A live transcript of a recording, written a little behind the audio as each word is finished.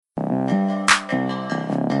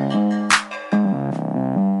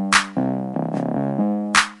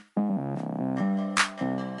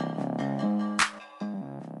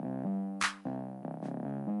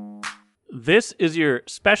This is your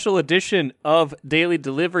special edition of Daily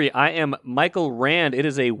Delivery. I am Michael Rand. It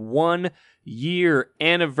is a 1-year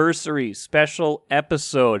anniversary special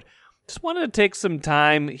episode. Just wanted to take some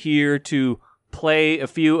time here to play a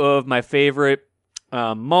few of my favorite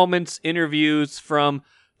moments, interviews from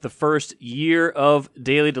the first year of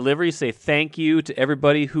Daily Delivery. Say thank you to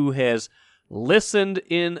everybody who has listened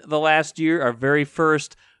in the last year. Our very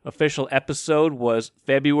first official episode was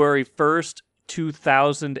February 1st,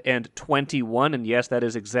 2021, and yes, that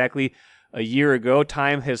is exactly a year ago.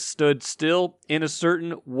 Time has stood still in a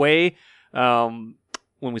certain way. When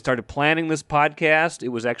we started planning this podcast, it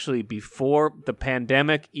was actually before the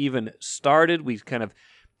pandemic even started. We kind of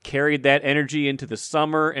carried that energy into the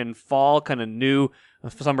summer and fall, kind of knew,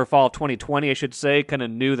 fall of 2020, I should say, kind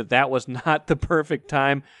of knew that was not the perfect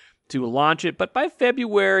time to launch it. But by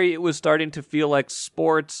February, it was starting to feel like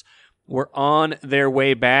sports were on their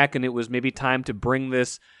way back, and it was maybe time to bring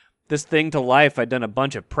this thing to life. I'd done a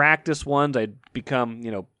bunch of practice ones. I'd become,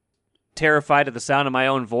 terrified at the sound of my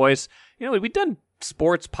own voice. We'd done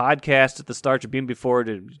sports podcasts at the Start Tribune before,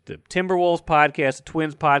 the Timberwolves podcast, the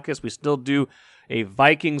Twins podcast. We still do a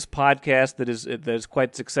Vikings podcast that is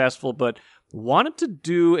quite successful, but wanted to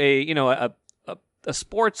do a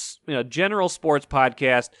sports, general sports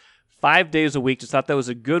podcast 5 days a week. Just thought that was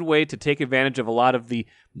a good way to take advantage of a lot of the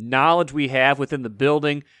knowledge we have within the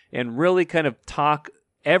building and really kind of talk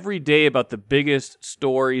every day about the biggest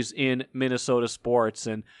stories in Minnesota sports.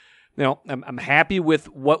 And, I'm happy with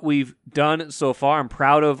what we've done so far. I'm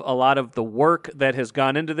proud of a lot of the work that has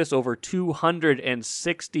gone into this. Over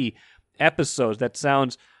 260 episodes. That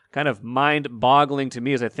sounds kind of mind-boggling to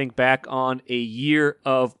me as I think back on a year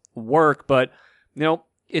of work. But,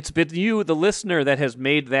 it's been you, the listener, that has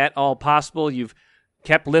made that all possible. You've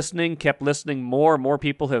kept listening more. More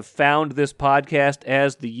people have found this podcast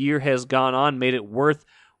as the year has gone on, made it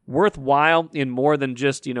worthwhile in more than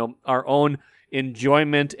just, our own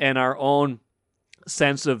enjoyment and our own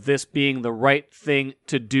sense of this being the right thing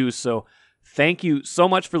to do. So thank you so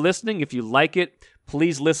much for listening. If you like it,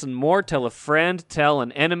 please listen more. Tell a friend, tell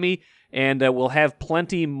an enemy, and we'll have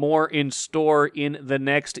plenty more in store in the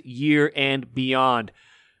next year and beyond.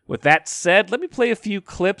 With that said, let me play a few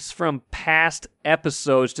clips from past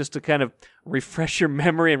episodes just to kind of refresh your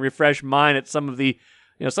memory and refresh mine at some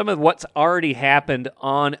of what's already happened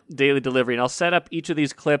on Daily Delivery. And I'll set up each of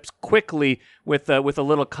these clips quickly with a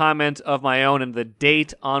little comment of my own and the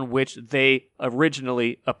date on which they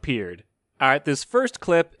originally appeared. All right, this first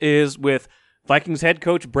clip is with Vikings head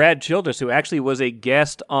coach Brad Childress, who actually was a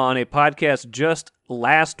guest on a podcast just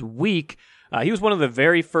last week. He was one of the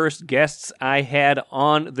very first guests I had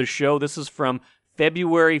on the show. This is from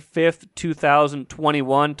February 5th,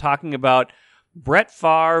 2021, talking about Brett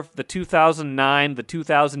Favre, the 2009, the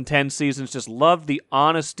 2010 seasons. Just loved the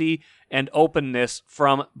honesty and openness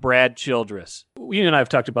from Brad Childress. You and I have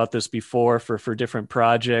talked about this before for different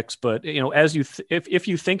projects, but as you if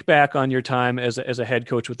you think back on your time as a head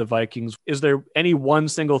coach with the Vikings, is there any one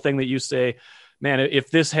single thing that you say, man,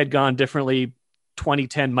 if this had gone differently,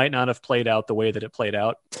 2010 might not have played out the way that it played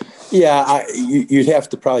out? Yeah, you'd have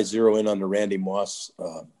to probably zero in on the Randy Moss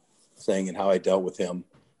thing and how I dealt with him,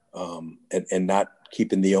 and not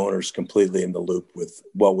keeping the owners completely in the loop with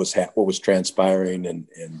what was transpiring,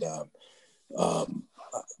 and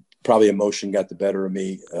probably emotion got the better of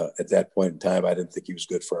me at that point in time. I didn't think he was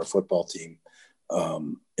good for our football team,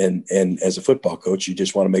 and as a football coach, you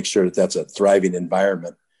just want to make sure that that's a thriving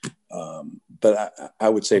environment. But I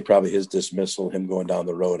would say probably his dismissal, him going down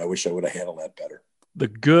the road, I wish I would have handled that better. The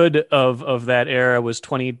good of that era was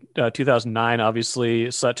 2009,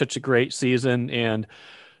 obviously, such a great season, and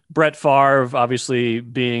Brett Favre obviously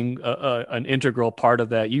being an integral part of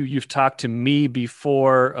that. You've talked to me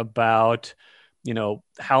before about,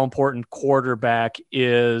 how important quarterback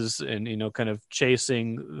is and, kind of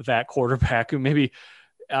chasing that quarterback who maybe –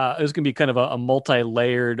 it's going to be kind of a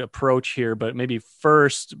multi-layered approach here, but maybe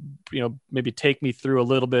first, maybe take me through a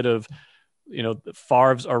little bit of,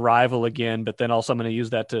 Favre's arrival again, but then also I'm going to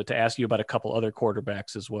use that to ask you about a couple other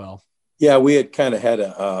quarterbacks as well. Yeah, we had kind of had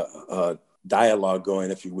a dialogue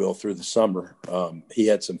going, if you will, through the summer. He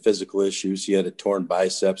had some physical issues. He had a torn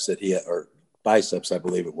biceps I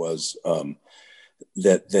believe it was,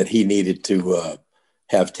 that he needed to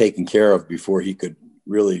have taken care of before he could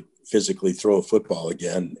really physically throw a football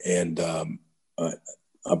again. And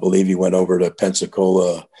I believe he went over to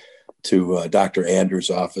Pensacola to Dr. Andrews'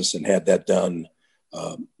 office and had that done,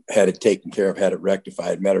 had it taken care of, had it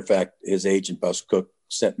rectified. Matter of fact, his agent, Bus Cook,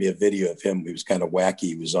 sent me a video of him. He was kind of wacky.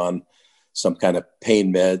 He was on some kind of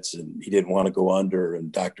pain meds and he didn't want to go under,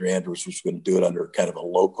 and Dr. Andrews was going to do it under kind of a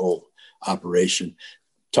local operation.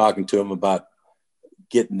 talking to him about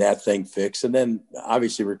getting that thing fixed, and then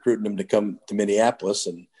obviously recruiting him to come to Minneapolis.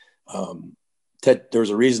 And there was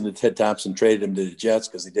a reason that Ted Thompson traded him to the Jets,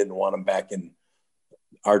 because he didn't want him back in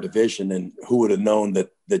our division. And who would have known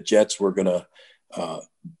that the Jets were going to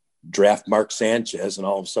draft Mark Sanchez, and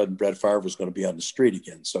all of a sudden Brett Favre was going to be on the street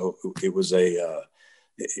again. So it was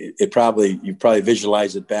you probably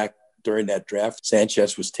visualize it back during that draft.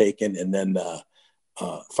 Sanchez was taken, and then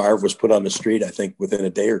Favre was put on the street, I think, within a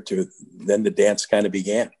day or two. Then the dance kind of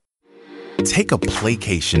began. Take a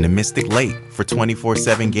playcation to Mystic Lake for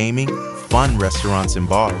 24/7 gaming, fun restaurants and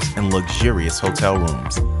bars, and luxurious hotel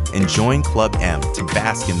rooms. And join Club M to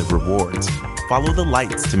bask in the rewards. Follow the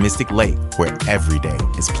lights to Mystic Lake, where every day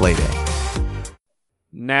is play day.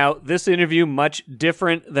 Now, this interview, much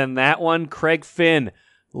different than that one. Craig Finn,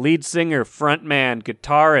 lead singer, frontman,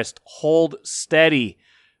 guitarist, Hold Steady.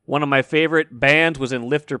 One of my favorite bands was in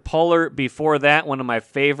Lifter Puller. Before that, one of my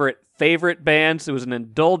favorite bands. It was an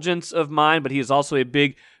indulgence of mine, but he is also a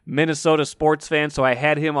big Minnesota sports fan, so I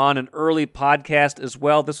had him on an early podcast as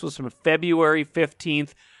well. This was from February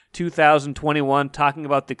 15th, 2021, talking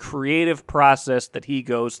about the creative process that he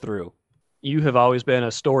goes through. You have always been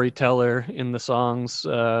a storyteller in the songs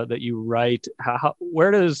that you write.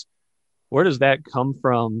 Where does that come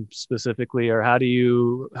from specifically, or how do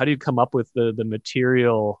you come up with the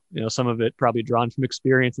material? Some of it probably drawn from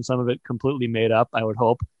experience and some of it completely made up, I would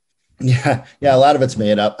hope. Yeah, a lot of it's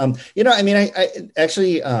made up. I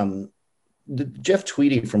actually Jeff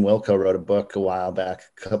Tweedy from Wilco wrote a book a while back,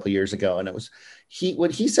 a couple of years ago, and it was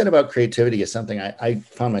what he said about creativity is something I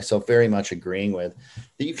found myself very much agreeing with,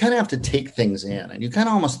 that you kind of have to take things in, and you kind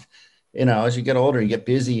of almost, as you get older, you get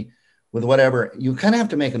busy with whatever, you kind of have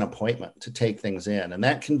to make an appointment to take things in. And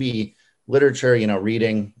that can be literature,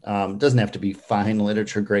 reading, doesn't have to be fine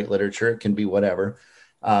literature, great literature. It can be whatever,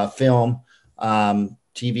 film,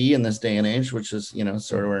 TV in this day and age, which is,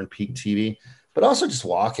 sort of we're in peak TV, but also just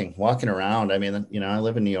walking around. I mean, I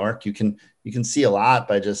live in New York. You can see a lot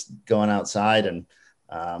by just going outside and,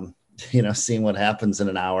 seeing what happens in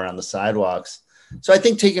an hour on the sidewalks. So I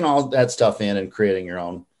think taking all that stuff in and creating your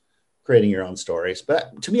own stories.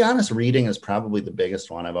 But to be honest, reading is probably the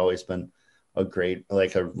biggest one. I've always been I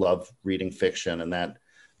love reading fiction, and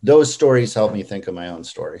those stories help me think of my own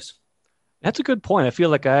stories. That's a good point. I feel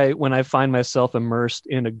like when I find myself immersed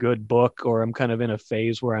in a good book, or I'm kind of in a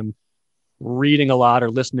phase where I'm reading a lot or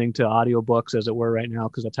listening to audiobooks, as it were, right now,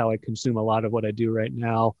 because that's how I consume a lot of what I do right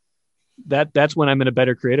now. That's when I'm in a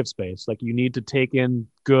better creative space. Like, you need to take in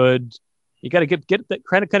good. You got to get that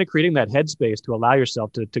kind of creating that headspace to allow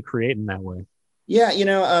yourself to create in that way. Yeah,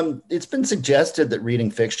 it's been suggested that reading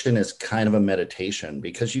fiction is kind of a meditation,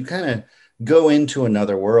 because you kind of go into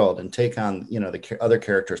another world and take on, the other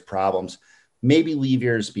characters' problems, maybe leave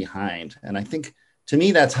yours behind. And I think, to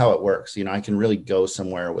me, that's how it works. I can really go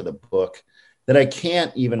somewhere with a book that I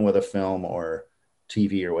can't even with a film or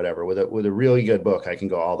TV or whatever. With a really good book, I can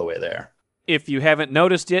go all the way there. If you haven't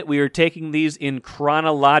noticed yet, we are taking these in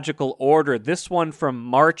chronological order. This one from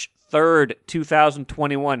March 3rd,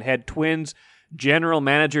 2021 had Twins general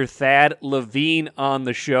manager Thad Levine on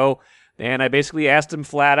the show. And I basically asked him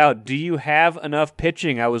flat out, do you have enough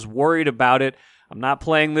pitching? I was worried about it. I'm not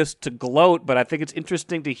playing this to gloat, but I think it's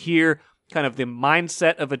interesting to hear kind of the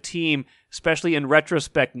mindset of a team, especially in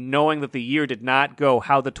retrospect, knowing that the year did not go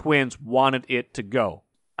how the Twins wanted it to go.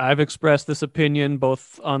 I've expressed this opinion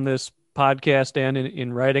both on this podcast and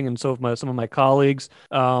in writing, and so have some of my colleagues.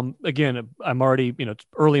 Again, I'm already, it's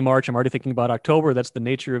early March. I'm already thinking about October. That's the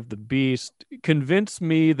nature of the beast. Convince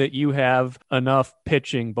me that you have enough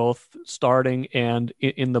pitching, both starting and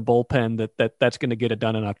in the bullpen, that's going to get it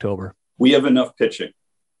done in October. We have enough pitching.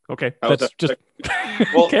 Okay, that's just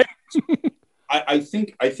well. Okay. I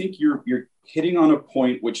think you're hitting on a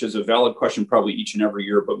point, which is a valid question probably each and every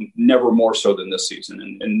year, but never more so than this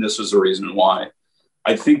season. And this is the reason why.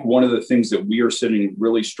 I think one of the things that we are sitting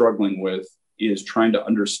really struggling with is trying to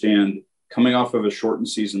understand, coming off of a shortened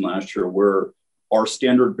season last year, where our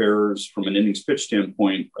standard bearers from an innings pitch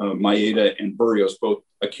standpoint, Maeda and Berrios both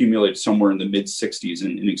accumulate somewhere in the mid 60s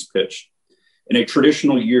in innings pitched. In a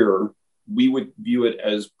traditional year, we would view it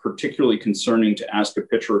as particularly concerning to ask a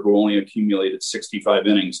pitcher who only accumulated 65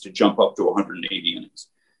 innings to jump up to 180 innings.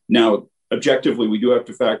 Now, objectively, we do have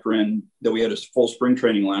to factor in that we had a full spring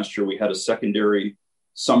training last year. We had a secondary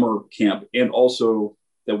summer camp, and also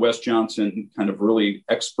that Wes Johnson kind of really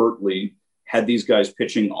expertly had these guys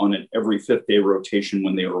pitching on an every fifth day rotation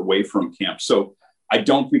when they were away from camp. So I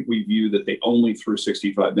don't think we view that they only threw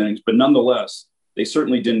 65 innings, but nonetheless, they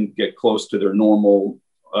certainly didn't get close to their normal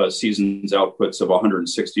season's outputs of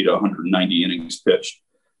 160 to 190 innings pitched.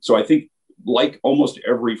 So I think like almost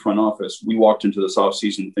every front office, we walked into this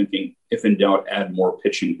offseason thinking, if in doubt, add more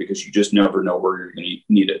pitching, because you just never know where you're going to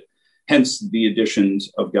need it. Hence the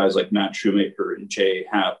additions of guys like Matt Shoemaker and Jay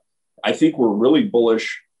Happ. I think we're really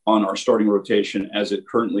bullish on our starting rotation as it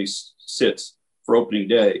currently sits for opening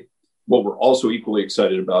day. What we're also equally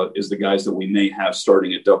excited about is the guys that we may have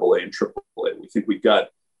starting at AA and AAA. We think we've got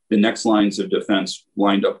the next lines of defense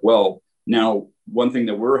lined up well. Now, one thing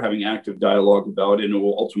that we're having active dialogue about, and it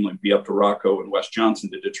will ultimately be up to Rocco and Wes Johnson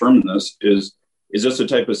to determine this, is this a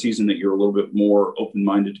type of season that you're a little bit more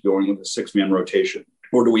open-minded to going with a 6-man rotation?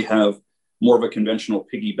 Or do we have more of a conventional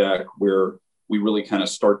piggyback where we really kind of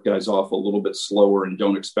start guys off a little bit slower and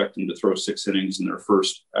don't expect them to throw 6 innings in their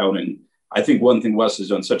first outing? I think one thing Wes has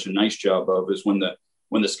done such a nice job of is when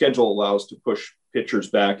the schedule allows to push pitchers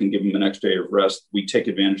back and give them an extra day of rest, we take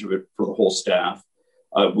advantage of it for the whole staff.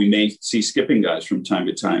 We may see skipping guys from time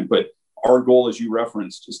to time, but our goal, as you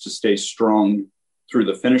referenced, is to stay strong through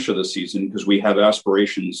the finish of the season, because we have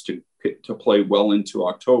aspirations to play well into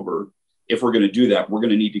October. If we're going to do that, we're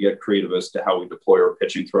going to need to get creative as to how we deploy our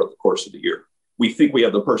pitching throughout the course of the year. We think we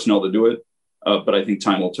have the personnel to do it, but I think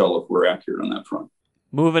time will tell if we're accurate on that front.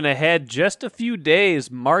 Moving ahead just a few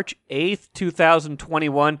days, March 8th,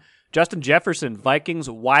 2021, Justin Jefferson, Vikings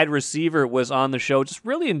wide receiver, was on the show. Just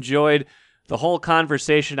really enjoyed the whole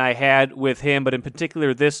conversation I had with him, but in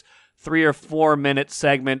particular this 3 or 4 minute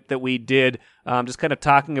segment that we did, just kind of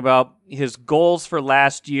talking about his goals for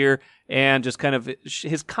last year and just kind of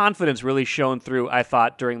his confidence really shone through, I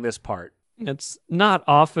thought, during this part. It's not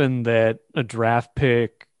often that a draft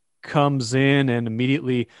pick comes in and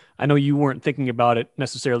immediately, I know you weren't thinking about it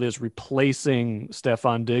necessarily as replacing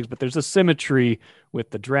Stefon Diggs, but there's a symmetry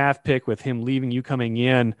with the draft pick, with him leaving, you coming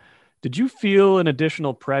in. Did you feel an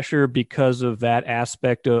additional pressure because of that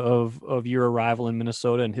aspect of your arrival in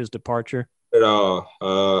Minnesota and his departure? At all.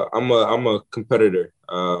 I'm a competitor.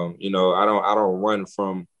 I don't run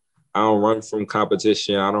from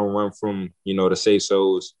competition. I don't run from, the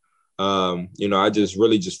say-sos. I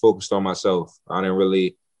just focused on myself. I didn't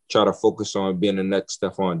really try to focus on being the next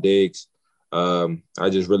Stefon Diggs. I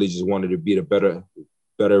just wanted to be the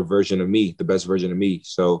better version of me, the best version of me.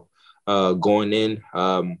 So going in,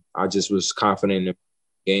 I just was confident in the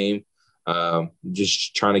game,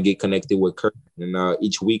 just trying to get connected with Kirk. And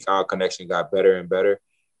each week our connection got better and better.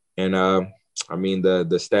 And the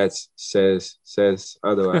stats says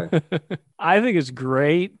otherwise. I think it's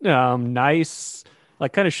great. Nice,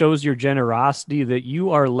 kind of shows your generosity that you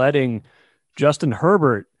are letting Justin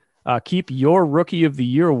Herbert keep your Rookie of the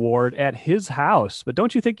Year award at his house. But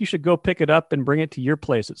don't you think you should go pick it up and bring it to your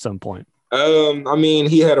place at some point?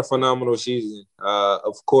 He had a phenomenal season.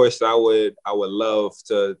 Of course, I would love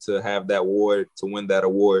to have that award, to win that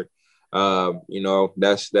award.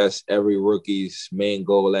 That's every rookie's main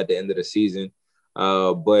goal at the end of the season.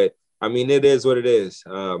 But it is what it is.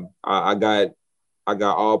 I got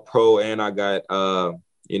all pro, and I got a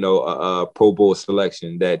Pro Bowl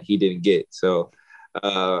selection that he didn't get. So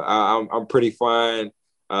I'm pretty fine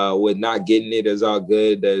with not getting it. It's all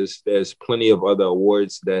good. There's plenty of other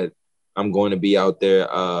awards that I'm going to be out there,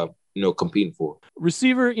 competing for.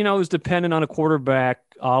 Receiver, is dependent on a quarterback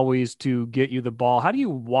always to get you the ball. How do you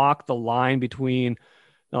walk the line between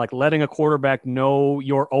letting a quarterback know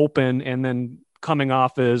you're open and then coming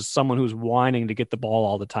off as someone who's whining to get the ball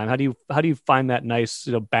all the time? How do you find that nice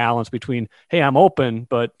balance between, hey, I'm open,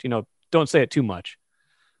 but don't say it too much?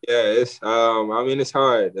 Yeah, it's it's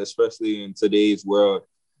hard, especially in today's world.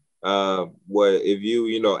 Where if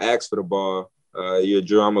you ask for the ball, you're a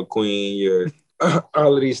drama queen, you're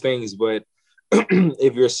all of these things. But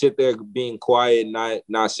if you're sit there being quiet,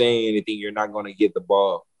 not saying anything, you're not going to get the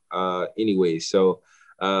ball anyway. So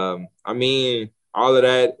all of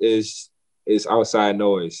that is outside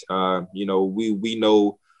noise. We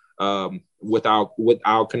know what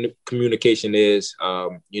our communication is,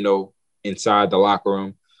 inside the locker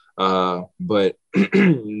room. But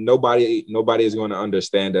nobody is going to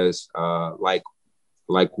understand us like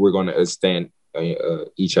we're going to understand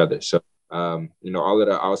each other. So all of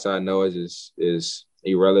the outside noise is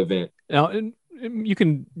irrelevant. Now, and you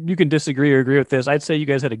can disagree or agree with this. I'd say you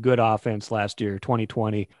guys had a good offense last year,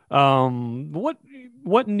 2020.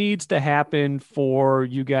 What needs to happen for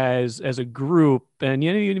you guys as a group, and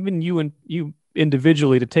even you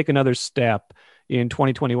individually, to take another step in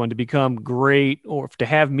 2021 to become great, or to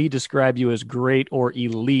have me describe you as great or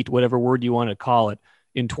elite, whatever word you want to call it,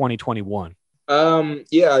 in 2021?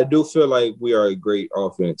 I do feel like we are a great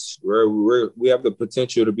offense. We have the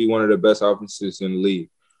potential to be one of the best offenses in the league.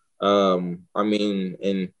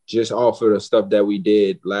 And just off of the stuff that we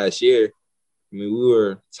did last year, we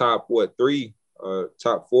were top 3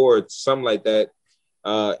 top 4, something like that,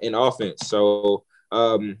 in offense. So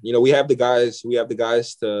we have the guys. We have the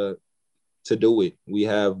guys to do it. We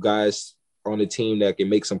have guys on the team that can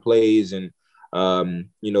make some plays and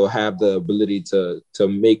have the ability to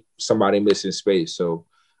make somebody miss in space. So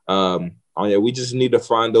we just need to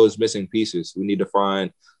find those missing pieces. We need to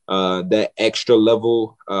find that extra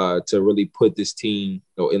level to really put this team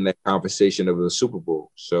in that conversation of the Super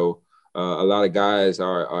Bowl. So a lot of guys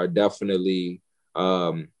are definitely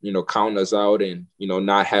counting us out and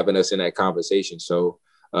not having us in that conversation. So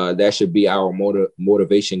that should be our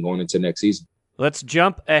motivation going into next season. Let's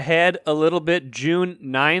jump ahead a little bit. June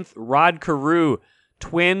 9th, Rod Carew,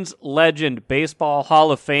 Twins legend, Baseball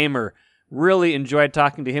Hall of Famer. Really enjoyed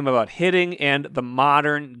talking to him about hitting and the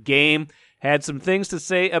modern game. Had some things to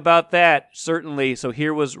say about that, certainly. So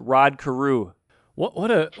here was Rod Carew.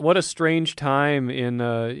 What a strange time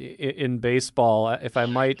in baseball. If I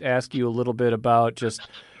might ask you a little bit about just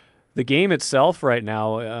the game itself right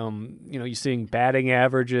now. You're seeing batting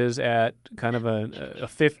averages at kind of a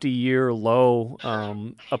 50-year low.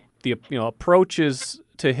 The approaches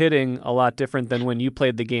to hitting a lot different than when you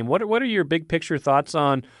played the game. What are your big picture thoughts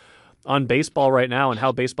on baseball right now and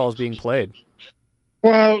how baseball is being played?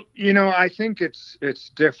 Well, I think it's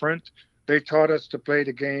different. They taught us to play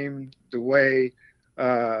the game the way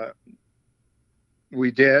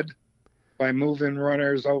we did by moving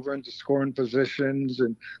runners over into scoring positions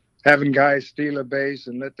and having guys steal a base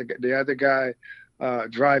and let the other guy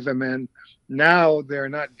drive them in. Now they're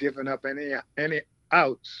not giving up any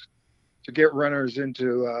outs to get runners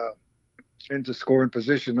into scoring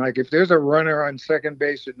position. Like if there's a runner on second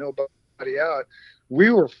base with nobody out,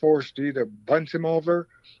 we were forced to either bunt him over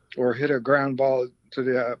or hit a ground ball to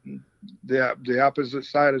the opposite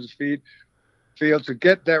side of the field to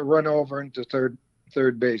get that run over into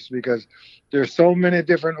third base, because there's so many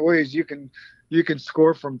different ways you can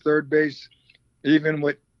score from third base, even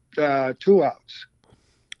with 2 outs.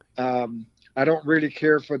 I don't really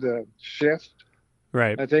care for the shift.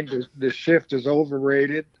 Right. I think the shift is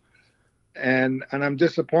overrated, and I'm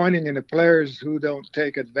disappointing in the players who don't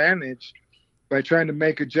take advantage by trying to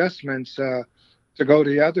make adjustments to go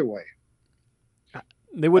the other way.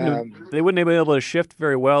 They wouldn't have been able to shift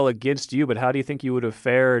very well against you, but how do you think you would have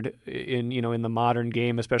fared in the modern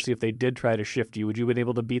game, especially if they did try to shift you? Would you have been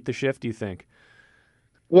able to beat the shift, do you think?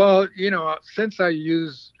 Well, since I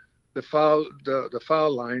use the foul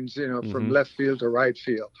lines, from left field to right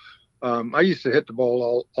field, I used to hit the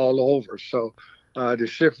ball all over. So the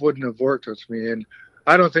shift wouldn't have worked with me. And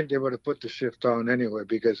I don't think they would have put the shift on anyway,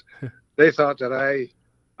 because they thought that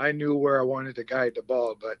I knew where I wanted to guide the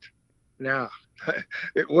ball. But no,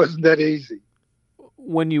 it wasn't that easy.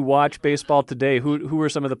 When you watch baseball today, who are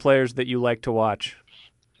some of the players that you like to watch?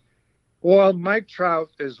 Well, Mike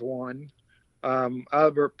Trout is one.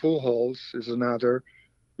 Albert Pujols is another.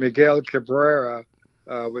 Miguel Cabrera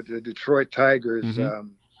with the Detroit Tigers,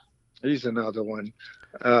 he's another one.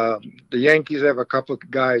 The Yankees have a couple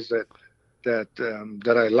of guys that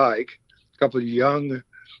I like. A couple of young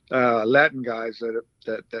Latin guys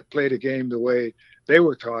that play the game the way they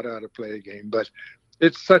were taught how to play the game. But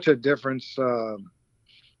it's such a difference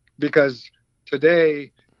because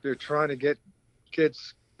today they're trying to get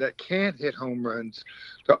kids that can't hit home runs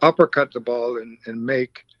to uppercut the ball and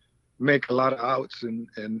make a lot of outs in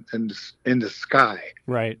the sky.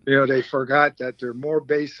 Right. They forgot that there are more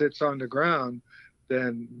base hits on the ground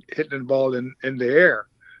than hitting the ball in the air.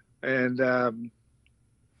 And,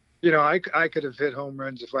 I could have hit home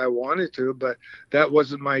runs if I wanted to, but that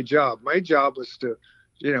wasn't my job. My job was to,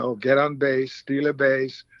 get on base, steal a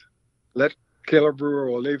base, let Killer Brewer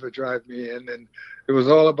or Oliva drive me in. And it was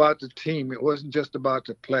all about the team. It wasn't just about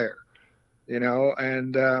the player,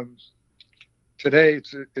 and today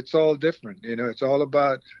it's all different. It's all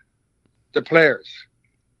about the players,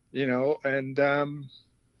 and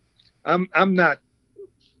I'm not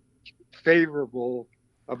favorable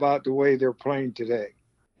about the way they're playing today.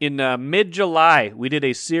 In mid-July, we did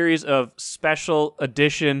a series of special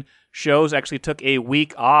edition shows. Actually took a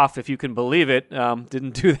week off, if you can believe it.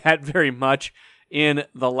 Didn't do that very much in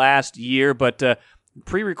the last year, but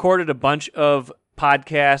pre-recorded a bunch of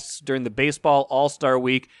podcasts during the Baseball All-Star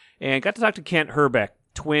Week and got to talk to Kent Hrbek,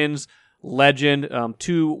 Twins legend,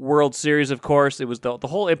 2 World Series, of course. It was the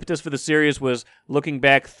whole impetus for the series was looking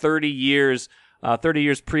back 30 years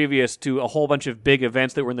previous to a whole bunch of big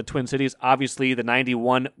events that were in the Twin Cities. Obviously, the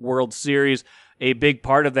 91 World Series, a big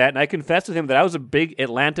part of that. And I confessed to him that I was a big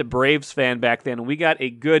Atlanta Braves fan back then, and we got a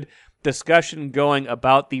good discussion going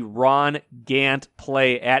about the Ron Gant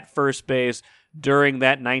play at first base during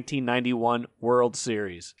that 1991 World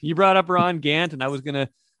Series. You brought up Ron Gant, and I was gonna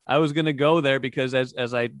I was going to go there because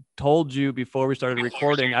as I told you before we started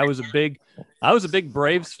recording, I was a big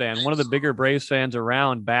Braves fan, one of the bigger Braves fans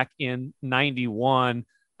around back in 91.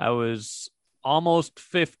 I was almost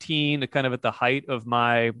 15, kind of at the height of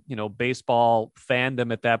my, baseball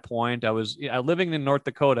fandom at that point. I was living in North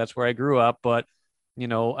Dakota. That's where I grew up, but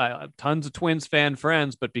tons of Twins fan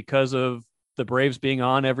friends, but because of the Braves being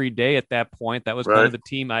on every day at that point, that was kind of the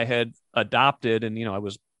team I had adopted. And, I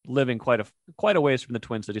was living quite a ways from the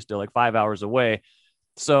Twin City, still like 5 hours away.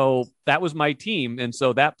 So that was my team. And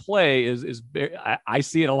so that play is very, I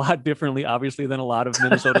see it a lot differently, obviously, than a lot of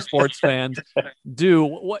Minnesota sports fans do.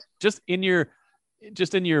 What just in your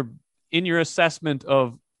assessment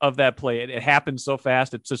of that play, it happened so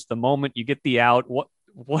fast. It's just the moment you get the out. What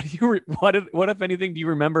if anything do you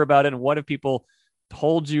remember about it? And what have people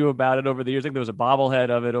told you about it over the years? I think there was a bobblehead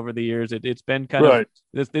of it over the years. It's been kind of,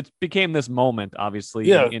 it became this moment,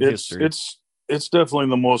 obviously, in history. It's definitely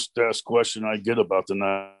the most asked question I get about the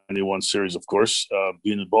 91 series, of course,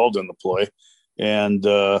 being involved in the play. And,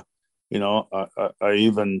 I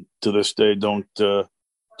even to this day don't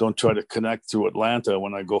try to connect to Atlanta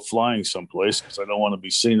when I go flying someplace, because I don't want to be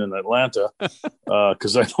seen in Atlanta,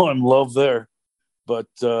 because I know I'm loved there. But,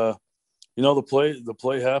 the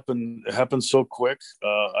play happened so quick.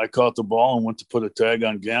 I caught the ball and went to put a tag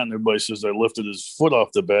on Gant, and everybody says I lifted his foot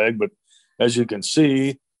off the bag. But as you can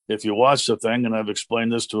see, if you watch the thing, and I've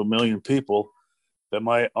explained this to a million people, that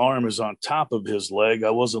my arm is on top of his leg. I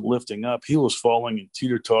wasn't lifting up. He was falling and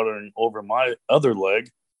teeter-tottering over my other leg,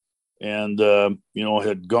 and,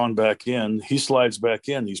 had gone back in. He slides back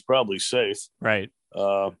in. He's probably safe. Right.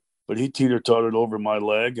 But he teeter-tottered over my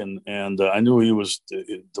leg, and I knew he was,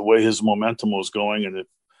 the way his momentum was going, and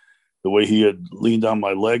the way he had leaned on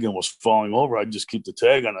my leg and was falling over, I'd just keep the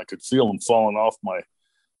tag on. I could feel him falling off my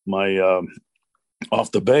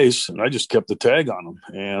off the base, and I just kept the tag on him.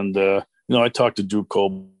 And I talked to Drew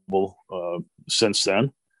Coble since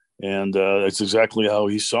then, and it's exactly how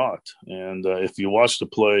he saw it. And if you watch the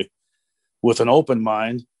play with an open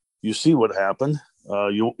mind, you see what happened.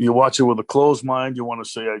 You watch it with a closed mind, you want to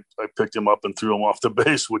say I picked him up and threw him off the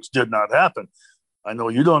base, which did not happen. I know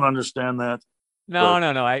you don't understand that. No.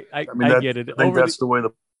 I get it. I think that's the way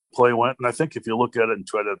the play went. And I think if you look at it and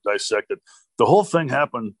try to dissect it, the whole thing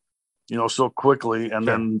happened, so quickly. And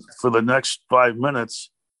then for the next 5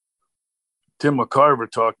 minutes, Tim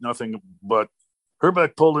McCarver talked nothing but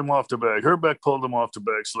Herbeck pulled him off the bag. Herbeck pulled him off the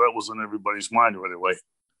bag. So that was in everybody's mind right away,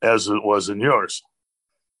 as it was in yours.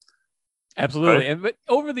 Absolutely. Right? But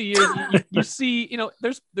over the years, you see,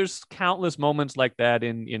 there's countless moments like that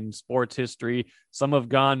in sports history. Some have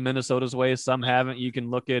gone Minnesota's way, some haven't. You can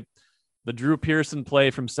look at the Drew Pearson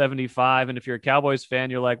play from 75. And if you're a Cowboys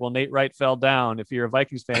fan, you're like, well, Nate Wright fell down. If you're a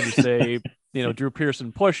Vikings fan, you say, Drew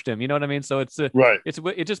Pearson pushed him. You know what I mean? So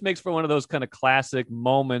it just makes for one of those kind of classic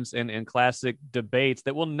moments and classic debates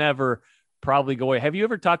that will never probably go away. Have you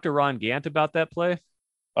ever talked to Ron Gant about that play?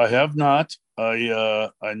 I have not.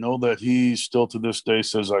 I know that he still to this day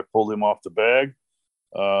says I pulled him off the bag.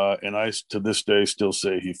 And I, to this day, still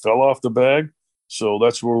say he fell off the bag. So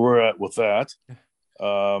that's where we're at with that.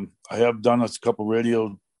 I have done a couple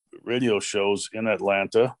radio shows in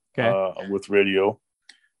Atlanta with radio,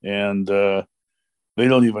 and they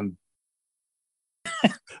don't even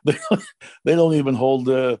they don't even hold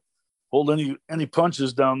any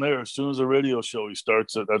punches down there. As soon as a radio show he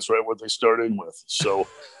starts, that's right what they start in with. So,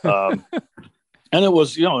 and it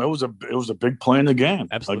was it was a big play in the game.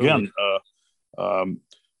 Absolutely. Again,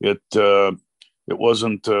 it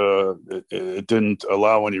wasn't. It didn't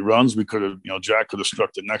allow any runs. We could have, Jack could have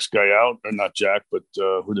struck the next guy out, or not Jack, but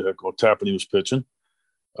who the heck? Tapani was pitching.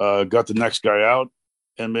 Got the next guy out,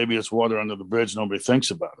 and maybe it's water under the bridge. Nobody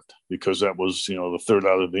thinks about it because that was the third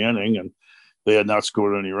out of the inning, and they had not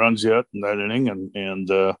scored any runs yet in that inning,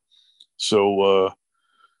 and so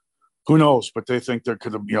who knows? But they think they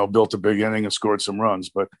could have built a big inning and scored some runs.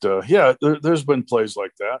 But there's been plays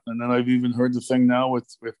like that, and then I've even heard the thing now with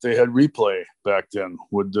if they had replay back then,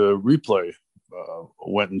 would the replay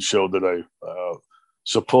went and showed that I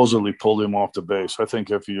supposedly pulled him off the base. I think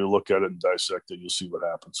if you look at it and dissect it, you'll see what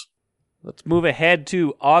happens. Let's move ahead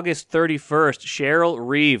to August 31st. Cheryl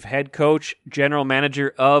Reeve, head coach, general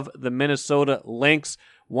manager of the Minnesota Lynx.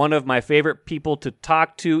 One of my favorite people to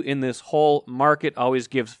talk to in this whole market, always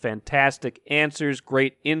gives fantastic answers,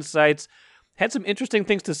 great insights. Had some interesting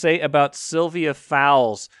things to say about Sylvia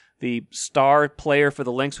Fowles, the star player for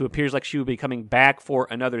the Lynx, who appears like she will be coming back for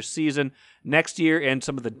another season next year, and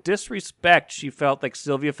some of the disrespect she felt like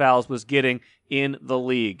Sylvia Fowles was getting in the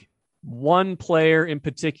league. One player in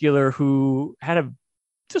particular who had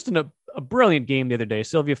a brilliant game the other day.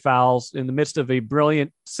 Sylvia Fowles, in the midst of a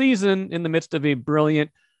brilliant season, in the midst of a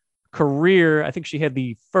brilliant career. I think she had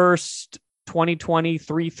the first 2020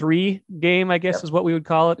 3-3 game, I guess is what we would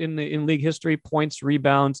call it in league history. Points,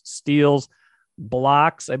 rebounds, steals,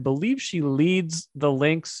 blocks. I believe she leads the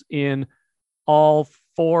Lynx in all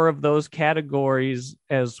 4 of those categories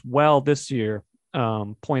as well this year.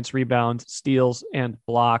 Points, rebounds, steals, and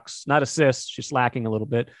blocks. Not assists. She's lacking a little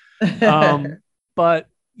bit. But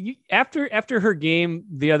after her game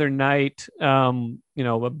the other night,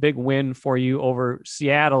 a big win for you over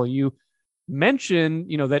Seattle, you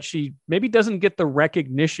mentioned, that she maybe doesn't get the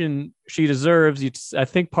recognition she deserves. I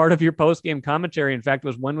think part of your post-game commentary, in fact,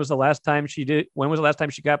 was when was the last time she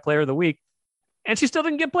got Player of the Week? And she still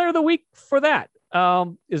didn't get Player of the Week for that.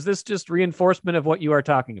 Is this just reinforcement of what you are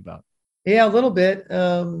talking about? Yeah, a little bit.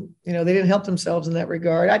 They didn't help themselves in that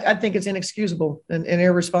regard. I think it's inexcusable and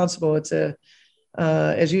irresponsible. It's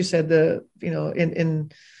as you said,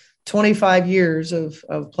 in 25 years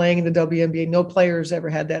of playing in the WNBA, no players ever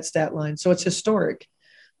had that stat line. So it's historic.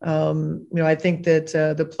 I think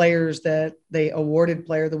that the players that they awarded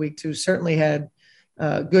Player of the Week to certainly had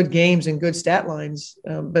good games and good stat lines.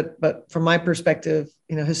 But from my perspective,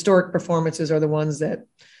 historic performances are the ones that,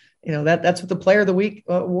 that's what the Player of the Week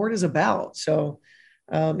award is about. So,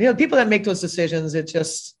 people that make those decisions,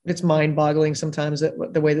 it's mind boggling sometimes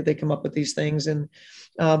the way that they come up with these things. And,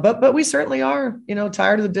 but we certainly are,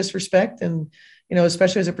 tired of the disrespect and,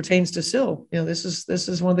 especially as it pertains to Syl, this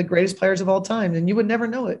is one of the greatest players of all time, and you would never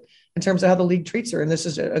know it in terms of how the league treats her. And this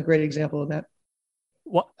is a great example of that.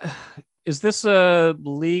 What is this a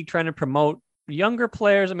league trying to promote younger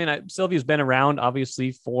players? I mean, Sylvia's been around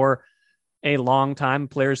obviously for a long time.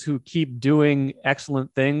 Players who keep doing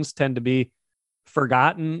excellent things tend to be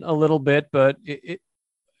forgotten a little bit, but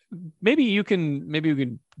maybe we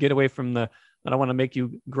can get away from I don't want to make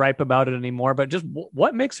you gripe about it anymore, but just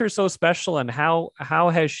what makes her so special, and how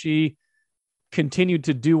has she continued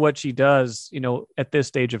to do what she does, at this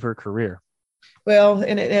stage of her career? Well,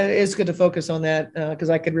 and it is good to focus on that because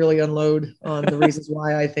I could really unload on the reasons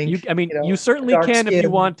why I think. You certainly can if you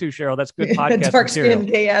want to, Cheryl. That's good podcast dark-skinned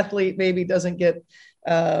gay athlete maybe doesn't get,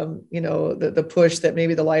 the push that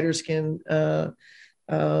maybe the lighter skin, or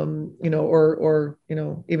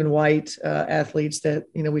even white athletes that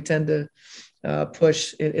we tend to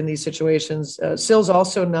push in these situations. Syl's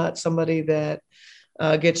also not somebody that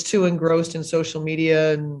gets too engrossed in social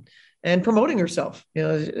media and promoting herself.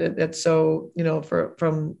 That's so,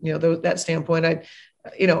 from that standpoint,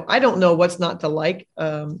 I don't know what's not to like,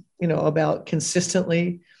 about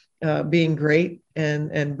consistently being great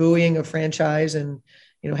and buoying a franchise and,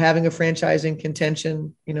 having a franchise in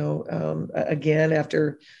contention, again,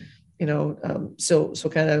 after, so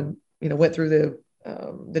kind of, went through the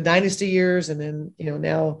dynasty years. And then,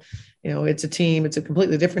 now, it's a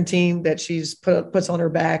completely different team that she's puts on her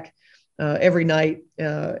back every night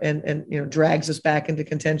and drags us back into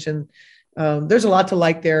contention. There's a lot to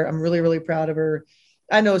like there. I'm really, really proud of her.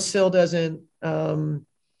 I know Syl doesn't, not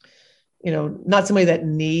somebody that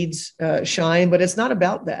needs shine, but it's not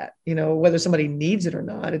about that, whether somebody needs it or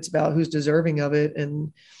not. It's about who's deserving of it.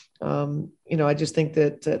 And, I just think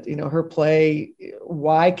that her play,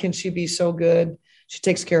 why can she be so good? She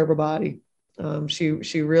takes care of her body.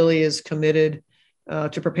 She really is committed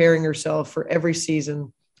to preparing herself for every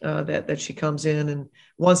season that she comes in and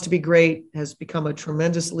wants to be great, has become a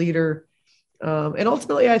tremendous leader. And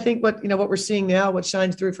ultimately, I think what we're seeing now, what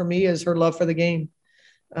shines through for me is her love for the game.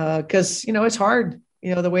 Because, it's hard,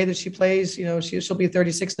 the way that she plays, she'll be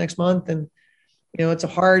 36 next month. And, it's a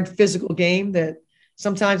hard physical game that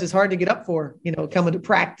sometimes it's hard to get up for, coming to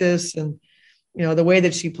practice. And, the way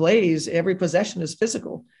that she plays, every possession is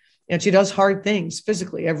physical. And she does hard things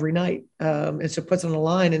physically every night. And so puts on the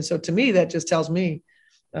line. And so to me, that just tells me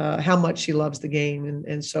how much she loves the game.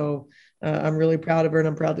 And so I'm really proud of her, and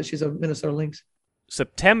I'm proud that she's a Minnesota Lynx.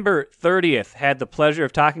 September 30th, had the pleasure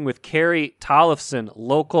of talking with Carrie Tollefson,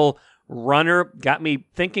 local runner. Got me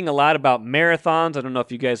thinking a lot about marathons. I don't know if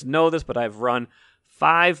you guys know this, but I've run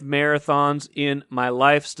 5 marathons in my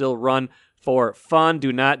life, still run for fun.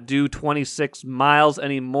 Do not do 26 miles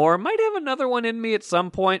anymore. Might have another one in me at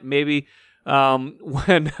some point, maybe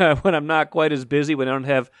when I'm not quite as busy, when I don't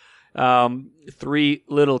have 3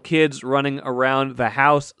 little kids running around the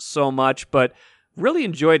house so much. But really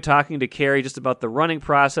enjoyed talking to Carrie just about the running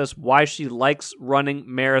process, why she likes running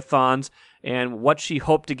marathons, and what she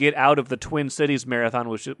hoped to get out of the Twin Cities Marathon,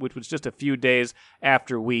 which was just a few days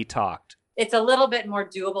after we talked. It's a little bit more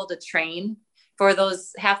doable to train for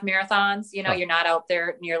those half marathons. You're not out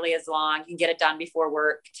there nearly as long. You can get it done before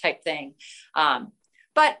work type thing.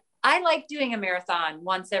 But I like doing a marathon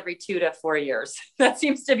once every 2 to 4 years. That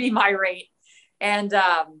seems to be my rate. And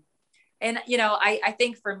you know, I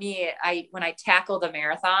think for me, when I tackle the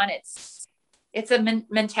marathon, it's a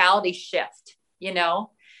mentality shift, you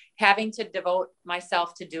know, having to devote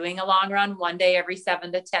myself to doing a long run one day every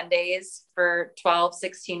 7 to 10 days for 12,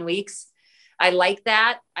 16 weeks. I like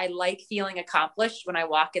that. I like feeling accomplished when I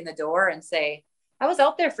walk in the door and say, I was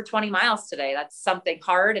out there for 20 miles today. That's something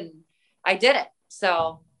hard and I did it.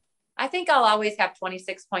 So I think I'll always have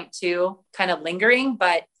 26.2 kind of lingering,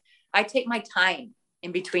 but I take my time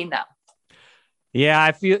in between them. Yeah,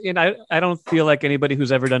 I feel, I don't feel like anybody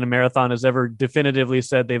who's ever done a marathon has ever definitively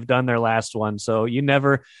said they've done their last one. So you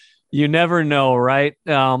never know, right?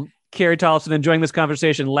 Carrie Tollefson, enjoying this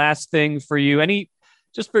conversation. Last thing for you,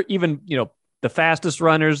 just for even, you know, the fastest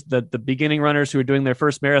runners, the beginning runners who are doing their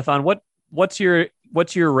first marathon, what's your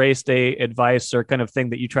race day advice or kind of thing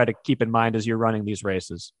that you try to keep in mind as you're running these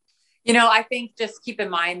races? You know, I think just keep in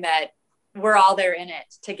mind that we're all there in it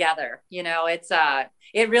together. You know,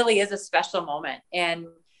 it really is a special moment. And,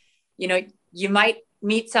 you know, you might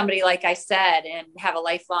meet somebody, like I said, and have a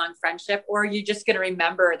lifelong friendship, or you're just going to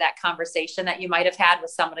remember that conversation that you might have had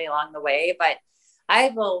with somebody along the way. But I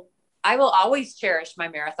will always cherish my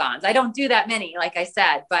marathons. I don't do that many, like I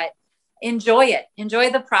said, but enjoy it. Enjoy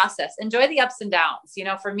the process. Enjoy the ups and downs. You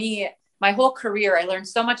know, for me, my whole career, I learned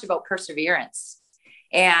so much about perseverance.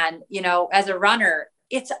 And, you know, as a runner,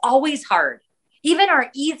 it's always hard. Even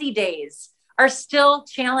our easy days are still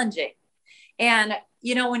challenging. And,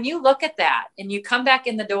 you know, when you look at that and you come back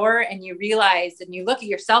in the door and you realize, and you look at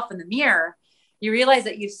yourself in the mirror, you realize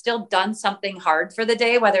that you've still done something hard for the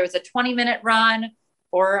day, whether it's a 20-minute run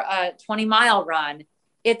or a 20-mile run,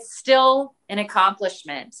 it's still an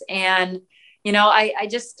accomplishment. And, you know, I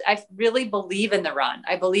really believe in the run.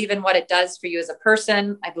 I believe in what it does for you as a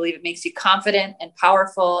person. I believe it makes you confident and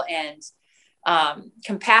powerful and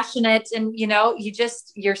compassionate. And, you know,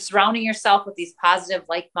 you're surrounding yourself with these positive,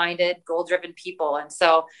 like-minded, goal-driven people. And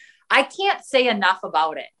so I can't say enough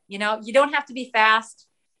about it. You know, you don't have to be fast.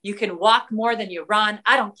 You can walk more than you run.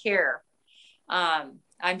 I don't care.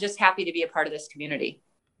 I'm just happy to be a part of this community.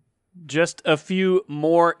 Just a few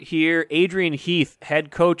more here. Adrian Heath, head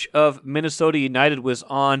coach of Minnesota United, was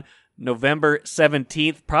on November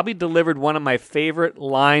 17th. Probably delivered one of my favorite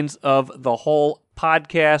lines of the whole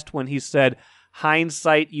podcast when he said,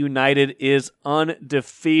 "Hindsight United is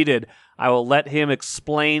undefeated." I will let him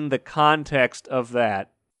explain the context of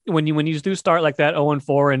that. When you do start like that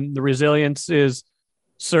 0-4, and the resilience is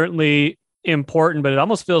certainly important, but it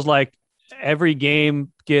almost feels like every game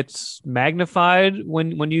gets magnified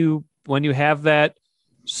when you have that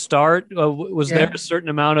start. There a certain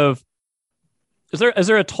amount of, is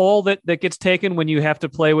there a toll that gets taken when you have to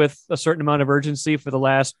play with a certain amount of urgency for the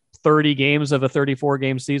last 30 games of a 34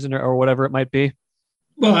 game season or whatever it might be?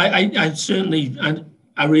 Well, I certainly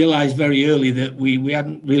realized very early that we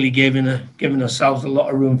hadn't really given ourselves a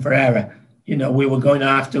lot of room for error. You know, we were going to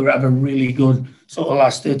have to have a really good sort of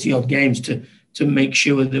last 30 odd games to make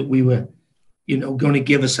sure that we were, you know, going to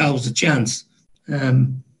give ourselves a chance.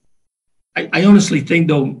 I honestly think,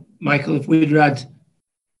 though, Michael, if we'd had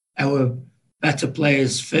our better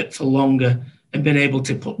players fit for longer and been able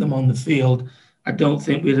to put them on the field, I don't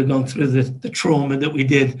think we'd have gone through the trauma that we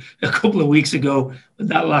did a couple of weeks ago with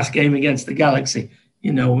that last game against the Galaxy.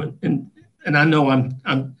 You know, and I know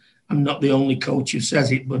I'm not the only coach who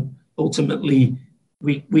says it, but ultimately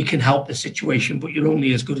we can help the situation, but you're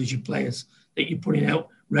only as good as your players that you're putting out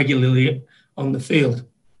regularly on the field.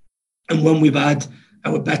 And when we've had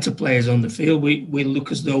our better players on the field, we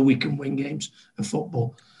look as though we can win games of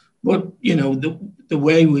football. But, you know, the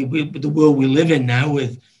way the world we live in now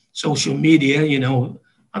with social media, you know,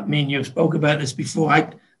 I mean, you've spoke about this before.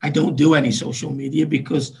 I don't do any social media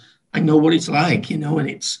because I know what it's like, you know,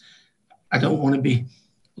 and I don't want to be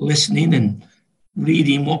listening and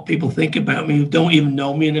reading what people think about me who don't even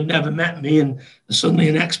know me and have never met me and are suddenly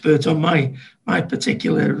an expert on my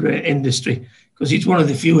particular industry, because it's one of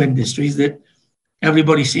the few industries that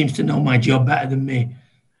everybody seems to know my job better than me.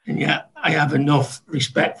 And yet I have enough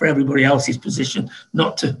respect for everybody else's position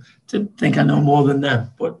not to think I know more than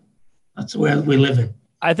them. But that's the way we live in.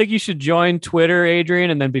 I think you should join Twitter,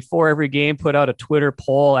 Adrian, and then before every game, put out a Twitter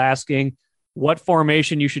poll asking what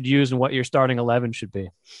formation you should use and what your starting 11 should be.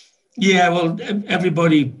 Yeah, well,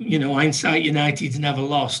 everybody, you know, hindsight United's never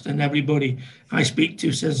lost. And everybody I speak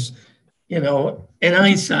to says, you know, in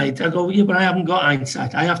hindsight, I go, yeah, but I haven't got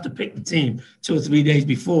hindsight. I have to pick the team 2 or 3 days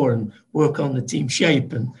before and work on the team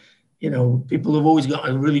shape. And, you know, people have always got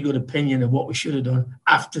a really good opinion of what we should have done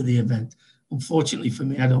after the event. Unfortunately for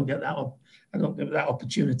me, I don't get that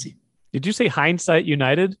opportunity. Did you say Hindsight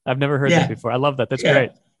United? I've never heard that before. I love that. That's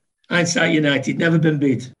great. Hindsight United, never been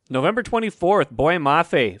beat. November 24th, Boy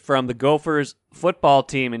Mafe from the Gophers football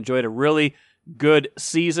team enjoyed a really good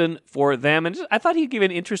season for them. And I thought he'd give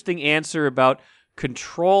an interesting answer about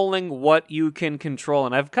controlling what you can control.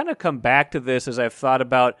 And I've kind of come back to this as I've thought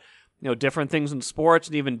about, different things in sports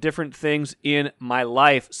and even different things in my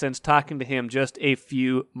life since talking to him just a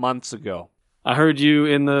few months ago. I heard you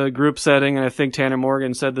in the group setting, and I think Tanner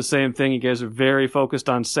Morgan said the same thing. You guys are very focused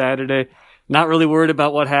on Saturday. Not really worried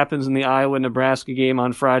about what happens in the Iowa-Nebraska game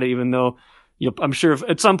on Friday, even though I'm sure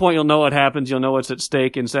at some point you'll know what happens. You'll know what's at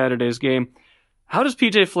stake in Saturday's game. How does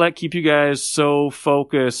PJ Fleck keep you guys so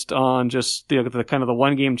focused on just the kind of the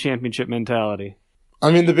one-game championship mentality? I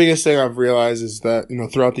mean, the biggest thing I've realized is that,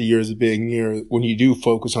 throughout the years of being here, when you do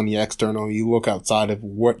focus on the external, you look outside of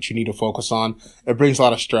what you need to focus on, it brings a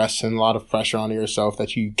lot of stress and a lot of pressure onto yourself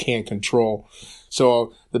that you can't control.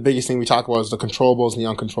 So the biggest thing we talk about is the controllables and the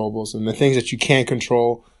uncontrollables. And the things that you can't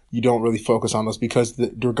control, you don't really focus on those because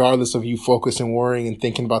regardless of you focus and worrying and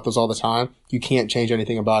thinking about those all the time, you can't change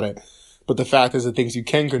anything about it. But the fact is the things you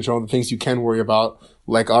can control, the things you can worry about,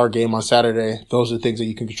 like our game on Saturday, those are the things that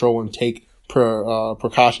you can control and take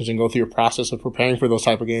precautions and go through your process of preparing for those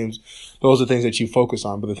type of games. Those are things that you focus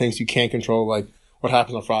on. But the things you can't control, like what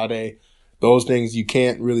happens on Friday, those things you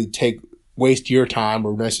can't really waste your time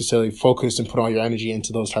or necessarily focus and put all your energy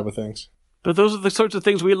into those type of things. But those are the sorts of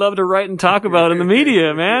things we love to write and talk about in the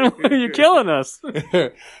media, man. You're killing us.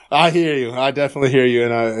 I hear you. I definitely hear you.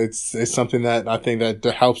 And it's something that I think that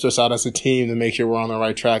helps us out as a team to make sure we're on the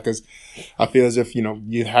right track. Because I feel as if,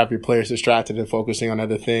 you have your players distracted and focusing on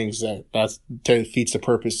other things that defeats the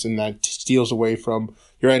purpose and that steals away from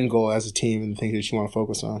your end goal as a team and the things that you want to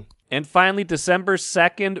focus on. And finally, December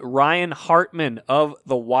 2nd, Ryan Hartman of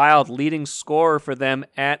the Wild, leading scorer for them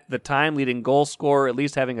at the time, leading goal scorer, at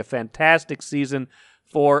least having a fantastic season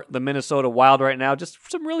for the Minnesota Wild right now. Just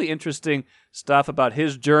some really interesting stuff about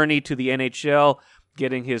his journey to the NHL,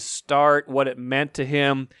 getting his start, what it meant to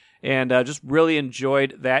him, and just really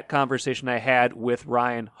enjoyed that conversation I had with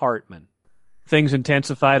Ryan Hartman. Things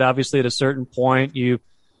intensified, obviously, at a certain point. You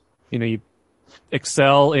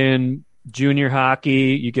excel in junior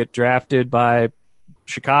hockey, you get drafted by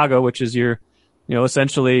Chicago, which is your,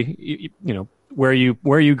 essentially, where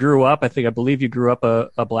you grew up. I believe you grew up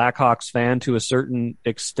a Blackhawks fan to a certain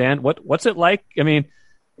extent. What's it like? I mean,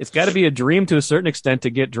 it's got to be a dream to a certain extent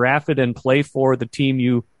to get drafted and play for the team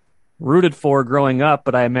you rooted for growing up,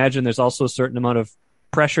 but I imagine there's also a certain amount of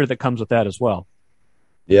pressure that comes with that as well.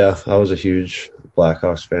 Yeah, I was a huge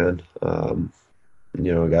Blackhawks fan.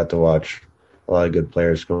 I got to watch a lot of good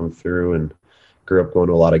players going through and grew up going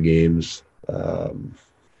to a lot of games. Got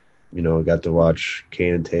to watch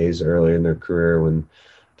Kane and Taves early in their career when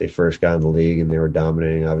they first got in the league and they were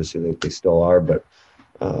dominating. Obviously, they still are. But,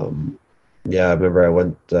 I remember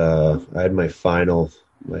I had my final,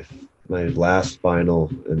 my last final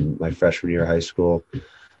in my freshman year of high school,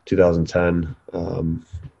 2010.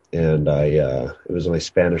 It was my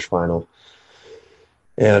Spanish final.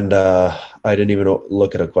 And I didn't even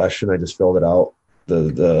look at a question. I just filled it out,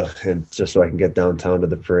 and just so I can get downtown to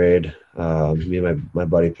the parade. Me and my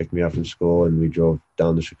buddy picked me up from school, and we drove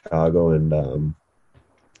down to Chicago. And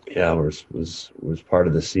was part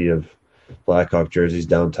of the sea of Blackhawk jerseys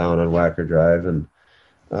downtown on Wacker Drive. And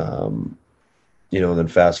then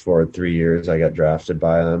fast forward 3 years, I got drafted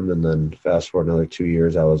by them, and then fast forward another 2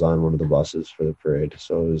 years, I was on one of the buses for the parade.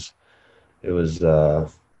 So it was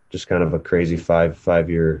just kind of a crazy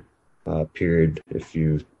five-year period.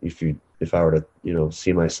 If I were to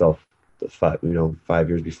see myself 5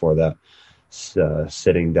 years before that,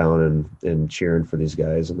 sitting down and cheering for these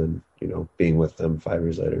guys, and then being with them 5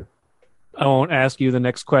 years later. I won't ask you the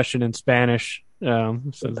next question in Spanish. So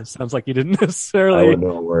it sounds like you didn't necessarily. I wouldn't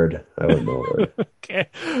know a word. Okay,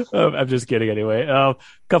 I'm just kidding. Anyway, a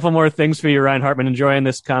couple more things for you, Ryan Hartman. Enjoying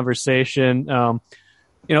this conversation.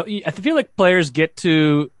 I feel like players get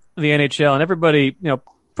to the NHL, and everybody,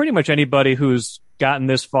 pretty much anybody who's gotten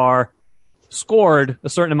this far scored a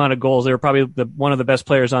certain amount of goals. They were probably one of the best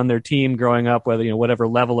players on their team growing up, whether, whatever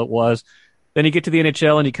level it was. Then you get to the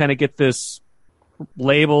NHL and you kind of get this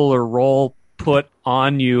label or role put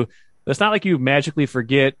on you. It's not like you magically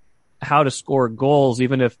forget how to score goals,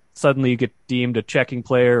 even if suddenly you get deemed a checking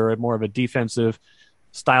player or more of a defensive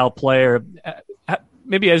style player.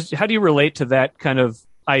 Maybe how do you relate to that kind of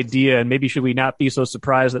idea? And maybe should we not be so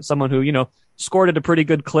surprised that someone who, scored at a pretty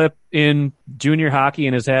good clip in junior hockey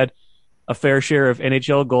and has had a fair share of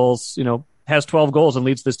NHL goals, has 12 goals and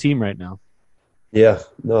leads this team right now? Yeah,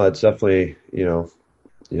 no, it's definitely,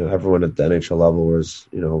 everyone at the NHL level was,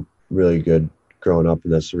 really good growing up,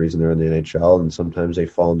 and that's the reason they're in the NHL. And sometimes they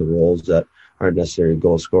fall into roles that aren't necessarily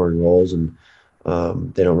goal scoring roles, and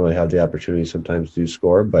they don't really have the opportunity sometimes to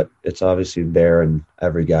score, but it's obviously there in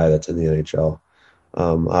every guy that's in the NHL.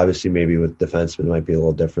 Obviously, maybe with defensemen, it might be a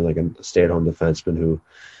little different, like a stay-at-home defenseman who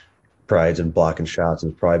prides in blocking shots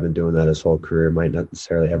and has probably been doing that his whole career, might not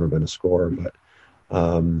necessarily ever been a scorer. But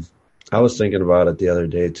I was thinking about it the other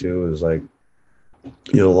day too. It was like,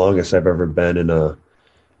 the longest I've ever been in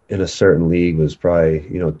a certain league was probably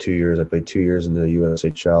 2 years. I played 2 years in the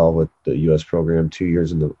USHL with the US program, 2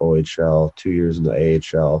 years in the OHL, 2 years in the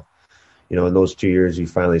AHL. In those 2 years you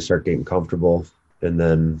finally start getting comfortable, and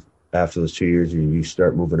then after those 2 years you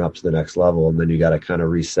start moving up to the next level, and then you got to kind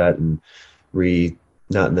of reset and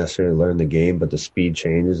not necessarily learn the game, but the speed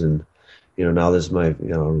changes. And now this is my I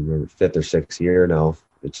remember 5th or 6th year now.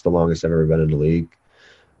 It's the longest I've ever been in the league,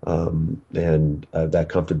 and I have that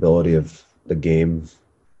comfortability of the game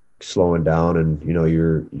slowing down, and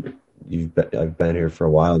I've been here for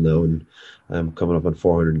a while now, and I'm coming up on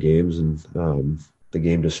 400 games, and the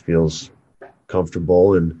game just feels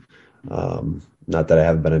comfortable. And not that I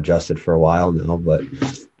haven't been adjusted for a while now, but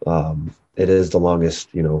it is the longest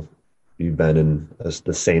you've been in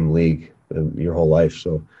the same league your whole life.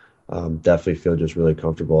 So definitely feel just really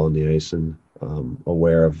comfortable on the ice, and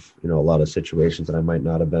aware of a lot of situations that I might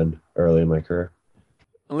not have been early in my career.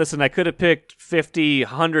 Listen, I could have picked 50,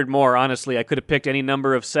 100 more, honestly. I could have picked any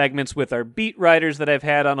number of segments with our beat writers that I've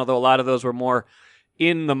had on, although a lot of those were more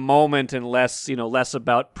in the moment and less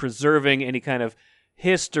about preserving any kind of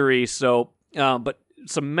history. So, but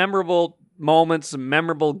some memorable moments, some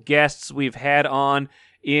memorable guests we've had on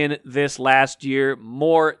in this last year.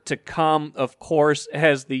 More to come, of course,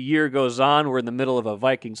 as the year goes on. We're in the middle of a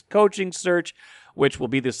Vikings coaching search, which will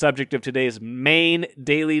be the subject of today's main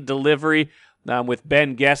daily delivery with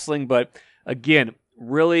Ben Goessling. But again,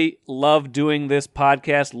 really love doing this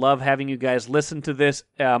podcast. Love having you guys listen to this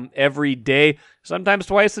every day, sometimes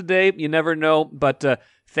twice a day. You never know. But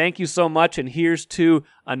thank you so much. And here's to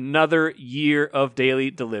another year of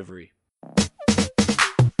daily delivery.